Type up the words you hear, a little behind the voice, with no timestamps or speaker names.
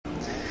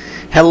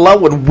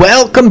Hello and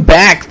welcome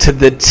back to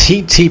the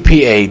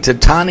TTPA, to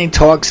Tani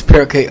Talks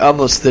Pirkei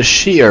Avos, the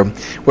Shir,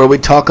 where we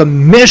talk a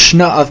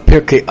Mishnah of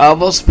Pirkei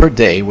Avos per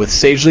day with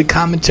sagely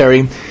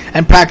commentary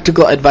and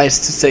practical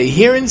advice to say.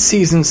 Here in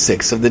Season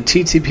 6 of the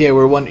TTPA,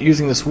 we're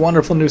using this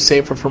wonderful new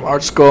sefer from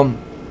ArtScroll,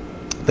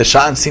 the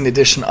Shansin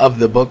edition of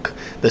the book,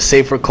 the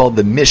sefer called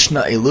the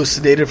Mishnah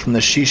Elucidated from the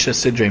Shisha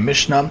Sidrei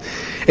Mishnah.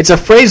 It's a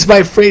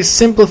phrase-by-phrase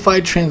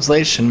simplified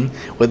translation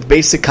with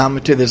basic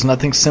commentary. There's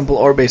nothing simple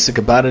or basic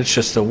about it. It's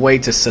just a way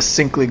to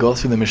succinctly go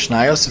through the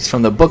Mishnayos. It's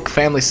from the book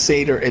Family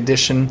Seder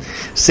edition,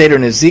 Seder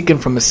Nezikin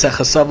from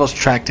Maseches Avos,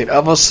 Tractate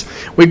Avos.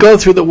 We go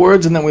through the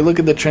words and then we look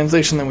at the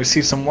translation and we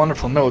see some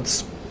wonderful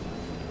notes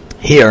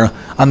here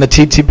on the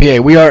TTPA.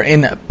 We are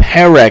in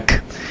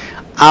Perek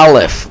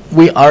Aleph.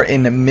 We are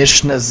in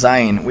Mishnah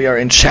Zayin. We are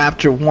in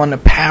chapter 1,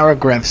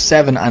 paragraph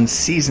 7 on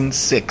season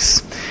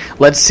 6.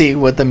 Let's see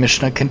what the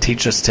Mishnah can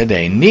teach us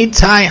today.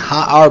 Nitai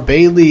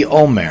ha'arbeli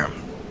omer.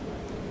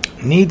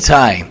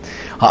 Nitai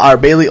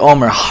ha'arbeli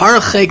omer.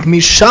 Harchek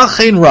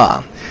mishachen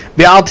ra.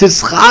 Ve'al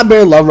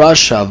tischaber la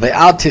rasha.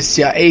 Ve'al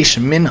tisyaesh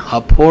min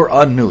hapor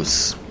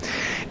anus.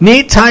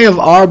 Nitai of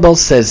Arbel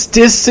says,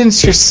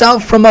 distance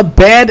yourself from a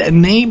bad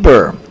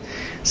neighbor.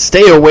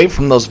 Stay away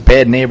from those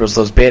bad neighbors,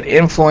 those bad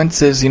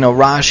influences. You know,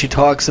 Rashi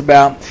talks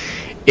about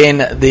in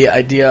the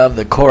idea of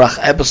the Korach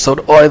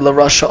episode, Oy la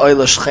Rasha, Oy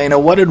la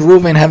Shchena. What did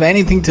Reuven have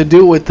anything to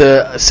do with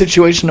the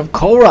situation of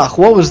Korach?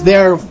 What was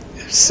their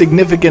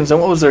significance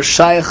and what was their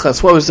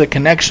shayachas? What was their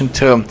connection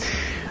to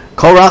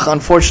Korach?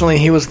 Unfortunately,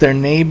 he was their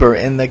neighbor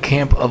in the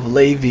camp of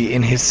Levi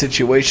in his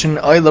situation.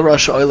 Oy la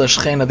Rasha, Oy la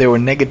Shchena, they were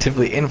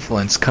negatively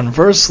influenced.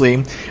 Conversely,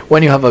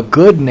 when you have a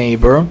good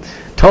neighbor,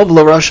 Tov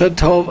l'Rasha,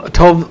 Tov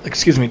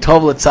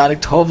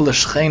l'Tzadik, Tov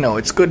l'Shcheno.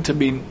 It's good to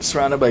be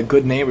surrounded by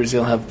good neighbors.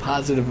 You'll have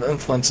positive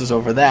influences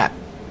over that.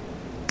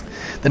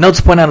 The notes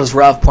point out, as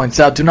Rav points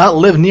out, do not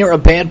live near a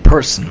bad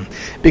person,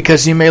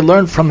 because you may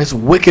learn from his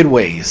wicked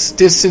ways.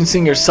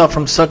 Distancing yourself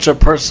from such a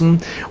person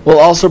will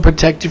also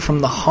protect you from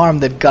the harm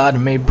that God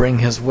may bring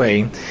his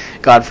way.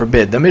 God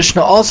forbid. The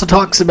Mishnah also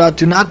talks about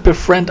do not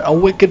befriend a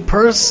wicked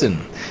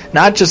person.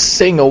 Not just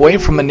staying away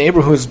from a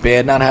neighbor who's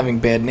bad, not having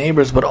bad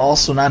neighbors, but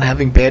also not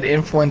having bad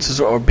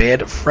influences or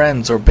bad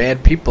friends or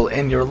bad people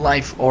in your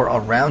life or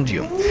around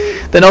you.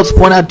 The notes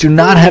point out, do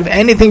not have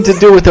anything to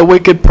do with a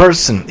wicked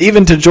person,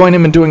 even to join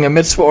him in doing a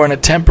mitzvah or in a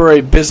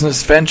temporary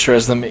business venture,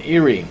 as the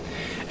Meiri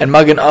and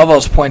Magen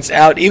Avos points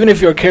out. Even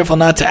if you're careful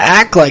not to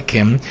act like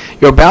him,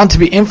 you're bound to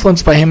be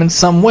influenced by him in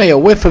some way. A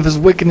whiff of his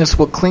wickedness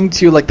will cling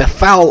to you like the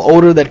foul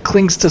odor that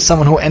clings to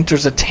someone who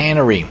enters a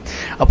tannery,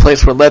 a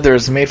place where leather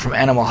is made from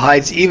animal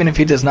hides, even if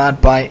he does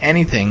not buy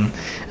anything,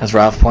 as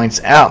Ralph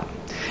points out.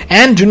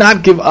 And do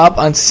not give up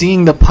on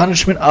seeing the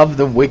punishment of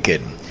the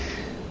wicked.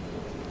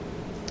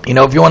 You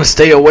know, if you want to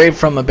stay away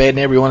from a bad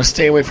neighbor, you want to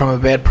stay away from a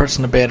bad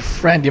person, a bad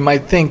friend, you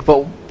might think,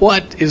 but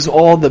what is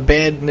all the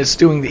badness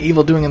doing, the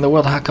evil doing in the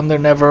world? How come they're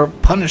never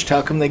punished?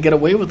 How come they get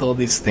away with all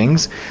these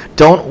things?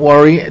 Don't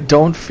worry,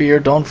 don't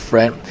fear, don't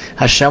fret.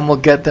 Hashem will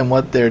get them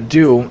what they're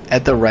due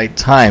at the right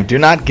time. Do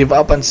not give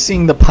up on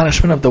seeing the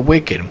punishment of the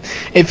wicked.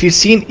 If you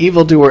see an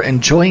evildoer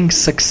enjoying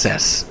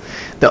success,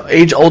 the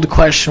age-old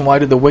question, why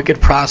do the wicked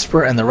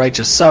prosper and the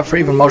righteous suffer?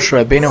 Even Moshe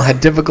Rabbeinu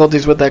had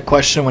difficulties with that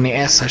question when he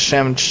asked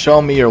Hashem,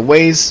 show me your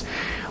ways.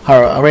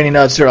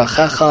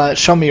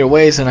 Show me your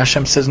ways, and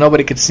Hashem says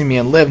nobody could see me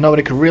and live.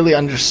 Nobody could really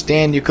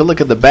understand. You could look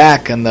at the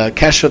back and the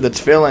kesher that's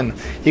filling.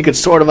 You could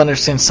sort of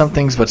understand some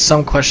things, but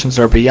some questions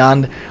are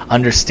beyond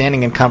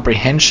understanding and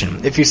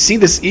comprehension. If you see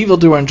this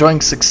evildoer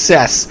enjoying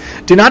success,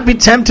 do not be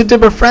tempted to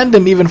befriend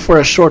him even for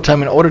a short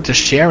time in order to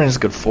share in his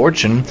good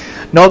fortune.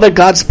 Know that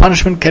God's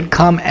punishment can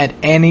come at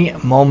any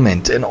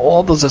moment, and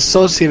all those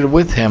associated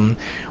with him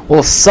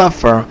will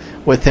suffer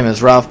with him,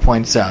 as Rav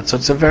points out. So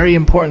it's a very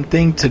important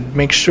thing to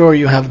make sure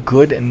you have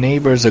good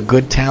neighbors, a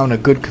good town, a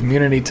good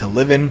community to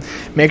live in.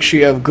 Make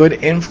sure you have good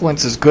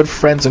influences, good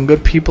friends, and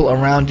good people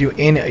around you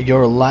in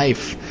your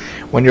life.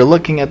 When you're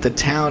looking at the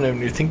town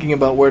and you're thinking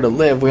about where to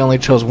live, we only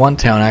chose one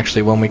town,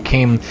 actually. When we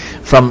came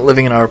from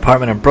living in our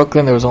apartment in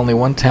Brooklyn, there was only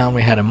one town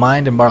we had in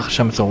mind, and Baruch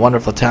Hashem, it's a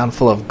wonderful town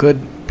full of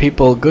good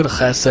people, good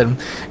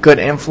chesed, good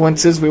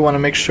influences. We want to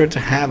make sure to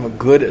have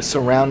good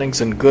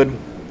surroundings and good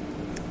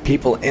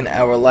people in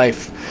our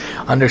life.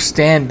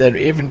 Understand that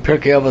even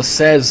Pirkei Avos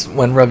says,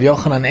 when Rav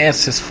Yochanan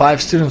asks his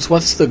 5 students,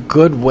 what's the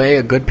good way,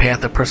 a good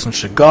path a person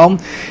should go?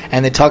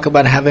 And they talk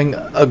about having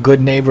a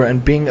good neighbor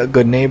and being a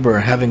good neighbor,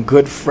 having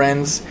good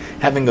friends,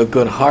 having a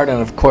good heart,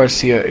 and of course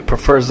he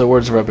prefers the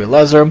words of Rabbi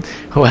Elazar,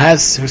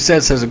 who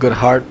says has a good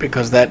heart,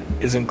 because that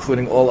is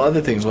including all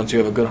other things. Once you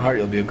have a good heart,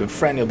 you'll be a good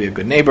friend, you'll be a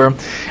good neighbor,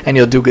 and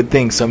you'll do good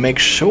things. So make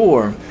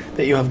sure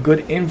that you have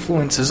good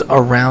influences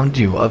around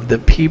you, of the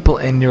people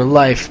in your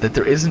life, that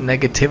there isn't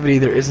negativity,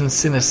 there isn't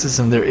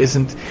cynicism, there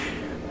isn't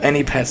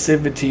any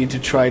passivity to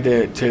try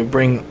to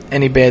bring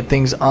any bad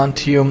things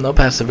onto you, no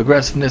passive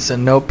aggressiveness,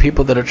 and no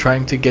people that are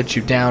trying to get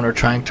you down or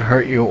trying to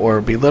hurt you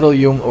or belittle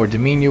you or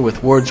demean you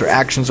with words or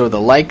actions or the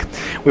like.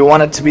 We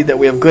want it to be that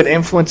we have good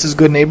influences,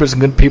 good neighbors,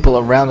 and good people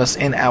around us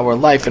in our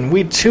life, and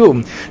we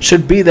too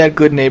should be that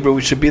good neighbor,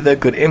 we should be that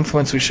good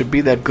influence, we should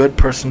be that good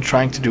person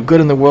trying to do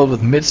good in the world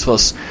with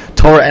mitzvahs,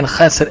 Torah, and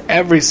chesed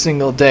every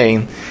single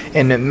day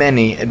in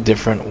many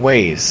different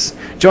ways.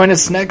 Join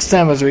us next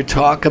time as we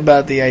talk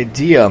about the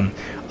idea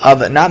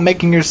of not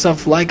making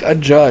yourself like a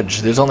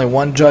judge. There's only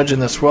one judge in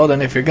this world,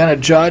 and if you're going to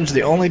judge,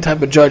 the only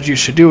type of judge you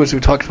should do, as we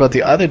talked about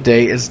the other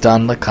day, is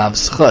dan lekav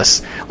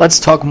zchus. Let's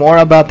talk more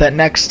about that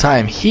next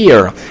time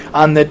here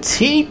on the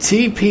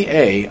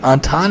TTPA, on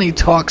Tani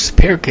Talks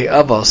Pirkei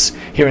Avos,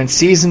 here in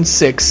Season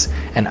 6,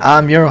 and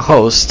I'm your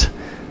host,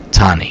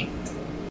 Tani.